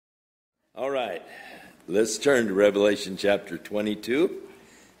All right, let's turn to Revelation chapter 22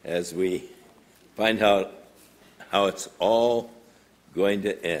 as we find out how it's all going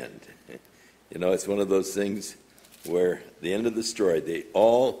to end. You know, it's one of those things where the end of the story, they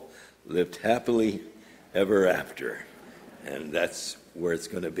all lived happily ever after, and that's where it's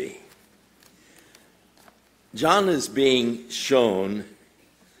going to be. John is being shown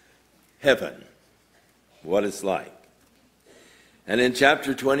heaven, what it's like. And in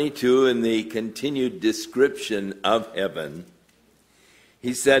chapter 22, in the continued description of heaven,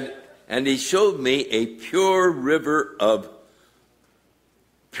 he said, "And he showed me a pure river of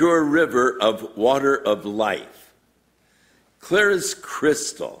water of life, clear as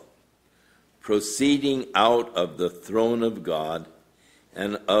crystal, proceeding out of the throne of God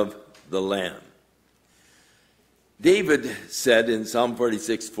and of the Lamb." David said in Psalm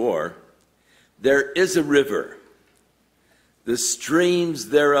 46:4, "There is a river, the streams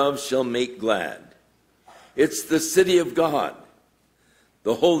thereof shall make glad. It's the city of God,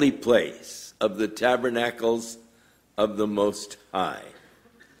 the holy place of the tabernacles of the Most High."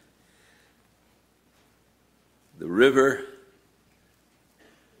 The river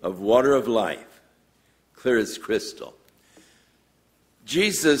of water of life, clear as crystal.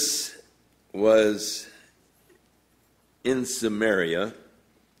 Jesus was in Samaria.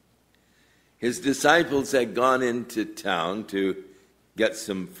 His disciples had gone into town to get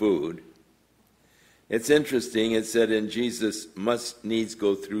some food. It's interesting, it said, and Jesus must needs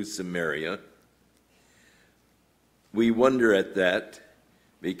go through Samaria. We wonder at that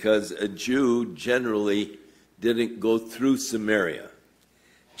because a Jew generally didn't go through Samaria.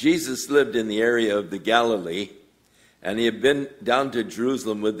 Jesus lived in the area of the Galilee, and he had been down to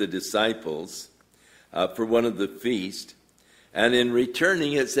Jerusalem with the disciples for one of the feasts. And in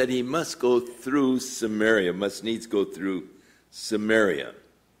returning, it said he must go through Samaria, must needs go through Samaria.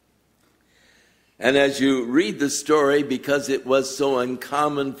 And as you read the story, because it was so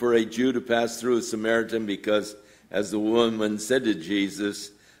uncommon for a Jew to pass through a Samaritan, because as the woman said to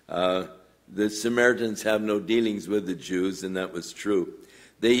Jesus, the Samaritans have no dealings with the Jews, and that was true.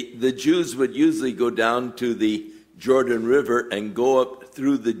 The Jews would usually go down to the Jordan River and go up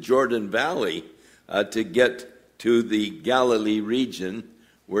through the Jordan Valley to get to the Galilee region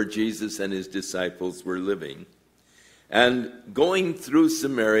where Jesus and his disciples were living. And going through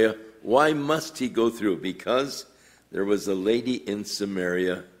Samaria, why must he go through? Because there was a lady in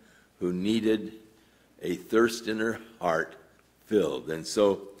Samaria who needed a thirst in her heart filled. And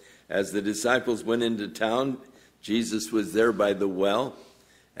so as the disciples went into town, Jesus was there by the well,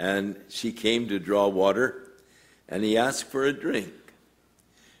 and she came to draw water, and he asked for a drink.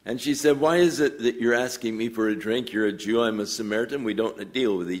 And she said, "Why is it that you're asking me for a drink? You're a Jew, I'm a Samaritan. We don't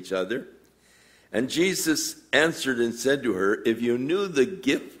deal with each other." And Jesus answered and said to her, "If you knew the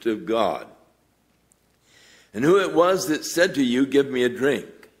gift of God, and who it was that said to you, 'Give me a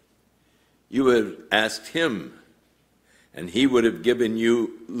drink,' you would have asked him, and he would have given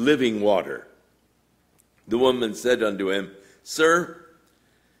you living water." The woman said unto him, "Sir,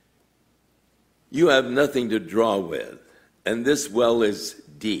 you have nothing to draw with, and this well is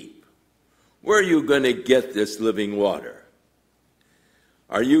deep. Where are you going to get this living water?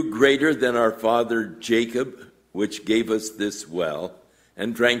 Are you greater than our father Jacob, which gave us this well,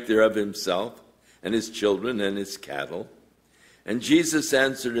 and drank thereof himself, and his children, and his cattle?" And Jesus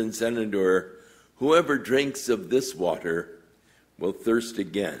answered and said unto her, "Whoever drinks of this water will thirst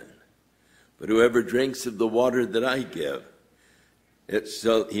again. But whoever drinks of the water that I give,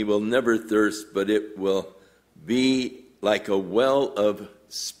 he will never thirst, but it will be like a well of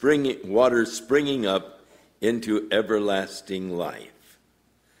water springing up into everlasting life."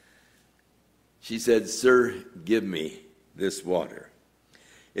 She said, "Sir, give me this water."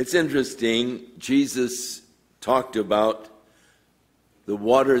 It's interesting, Jesus talked about the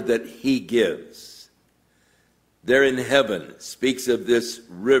water that he gives. There in heaven speaks of this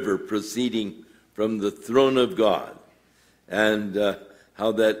river proceeding from the throne of God, and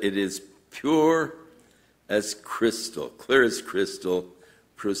how that it is pure as crystal, clear as crystal,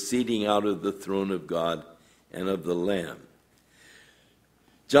 proceeding out of the throne of God and of the Lamb.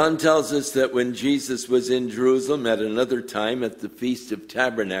 John tells us that when Jesus was in Jerusalem at another time at the Feast of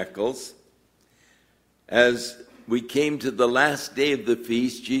Tabernacles, as we came to the last day of the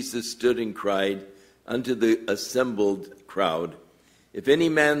feast, Jesus stood and cried unto the assembled crowd, "If any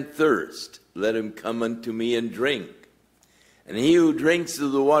man thirst, let him come unto me and drink. And he who drinks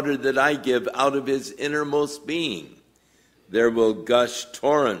of the water that I give, out of his innermost being there will gush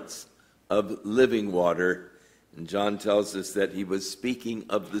torrents of living water." And John tells us that he was speaking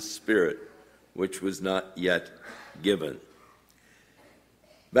of the Spirit, which was not yet given.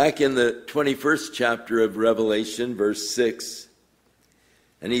 Back in the 21st chapter of Revelation, verse 6,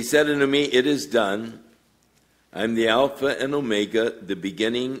 and he said unto me, It is done. I am the Alpha and Omega, the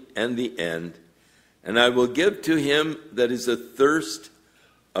beginning and the end. And I will give to him that is athirst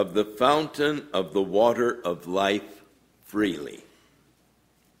of the fountain of the water of life freely.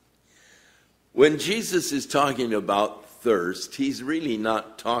 When Jesus is talking about thirst, he's really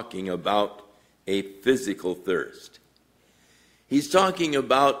not talking about a physical thirst. He's talking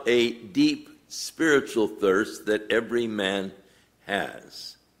about a deep spiritual thirst that every man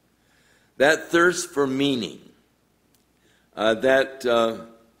has. That thirst for meaning, that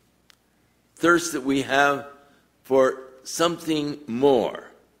thirst that we have for something more.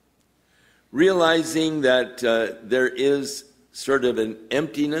 Realizing that there is sort of an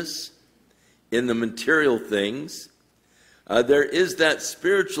emptiness in the material things. There is that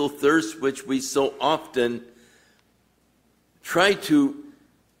spiritual thirst which we so often try to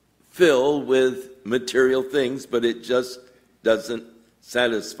fill with material things, but it just doesn't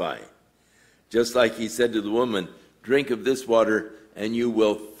satisfy. Just like he said to the woman, drink of this water and you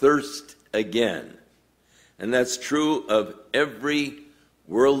will thirst again. And that's true of every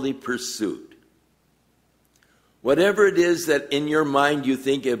worldly pursuit. Whatever it is that in your mind you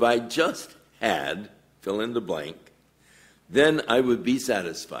think, if I just had, fill in the blank, then I would be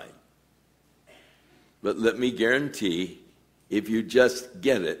satisfied. But let me guarantee, if you just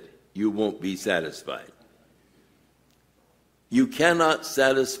get it, you won't be satisfied. You cannot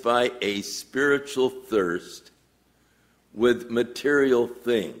satisfy a spiritual thirst with material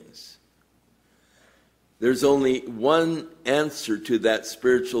things. There's only one answer to that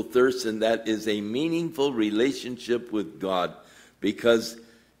spiritual thirst, and that is a meaningful relationship with God, because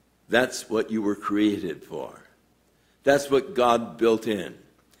that's what you were created for. That's what God built in.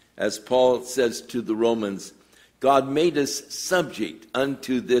 As Paul says to the Romans, God made us subject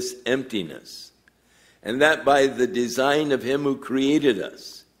unto this emptiness, and that by the design of him who created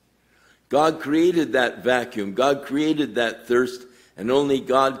us. God created that vacuum. God created that thirst, and only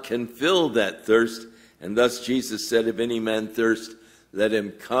God can fill that thirst. And thus Jesus said, if any man thirst, let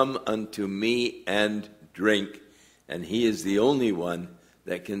him come unto me and drink. And he is the only one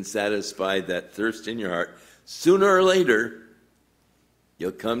that can satisfy that thirst in your heart. Sooner or later,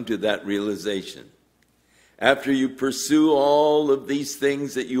 you'll come to that realization. After you pursue all of these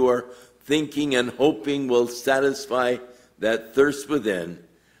things that you are thinking and hoping will satisfy that thirst within,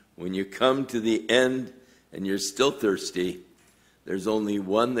 when you come to the end and you're still thirsty, there's only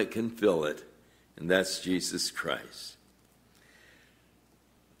one that can fill it, and that's Jesus Christ.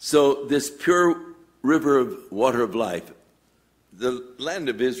 So this pure river of water of life, the land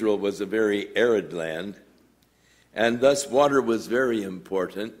of Israel was a very arid land, and thus water was very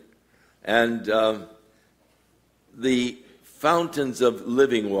important. And the fountains of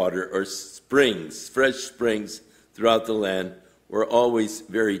living water, or springs, fresh springs throughout the land, were always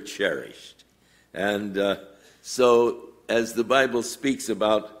very cherished. And so as the Bible speaks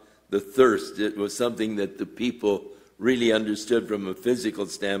about the thirst, it was something that the people really understood from a physical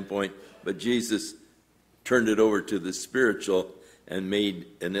standpoint, but Jesus turned it over to the spiritual and made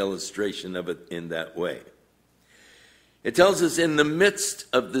an illustration of it in that way. It tells us, in the midst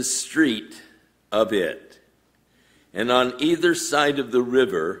of the street of it, and on either side of the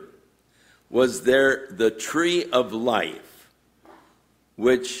river, was there the tree of life,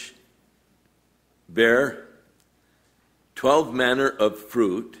 which bare 12 manner of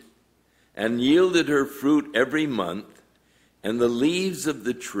fruit, and yielded her fruit every month, and the leaves of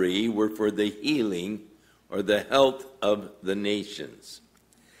the tree were for the healing or the health of the nations.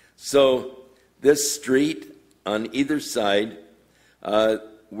 So this street on either side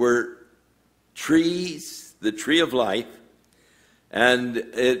were trees, the tree of life, and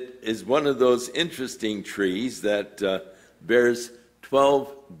it is one of those interesting trees that bears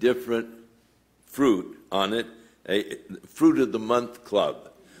 12 different fruit on it, a fruit of the month club.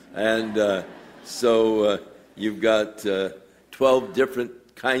 And so you've got 12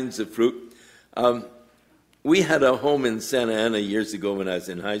 different kinds of fruit. We had a home in Santa Ana years ago when I was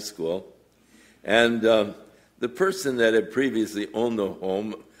in high school, and the person that had previously owned the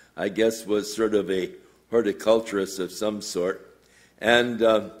home, I guess, was sort of a horticulturist of some sort,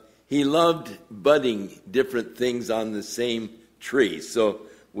 and he loved budding different things on the same tree. So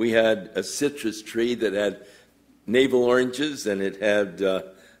we had a citrus tree that had navel oranges, and it had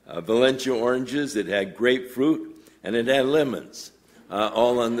Valencia oranges, it had grapefruit, and it had lemons,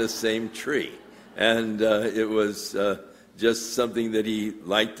 all on the same tree. And it was just something that he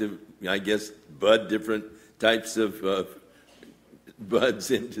liked to, I guess, bud different types of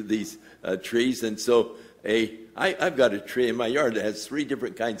buds into these trees. And so a I've got a tree in my yard that has 3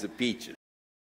 different kinds of peaches.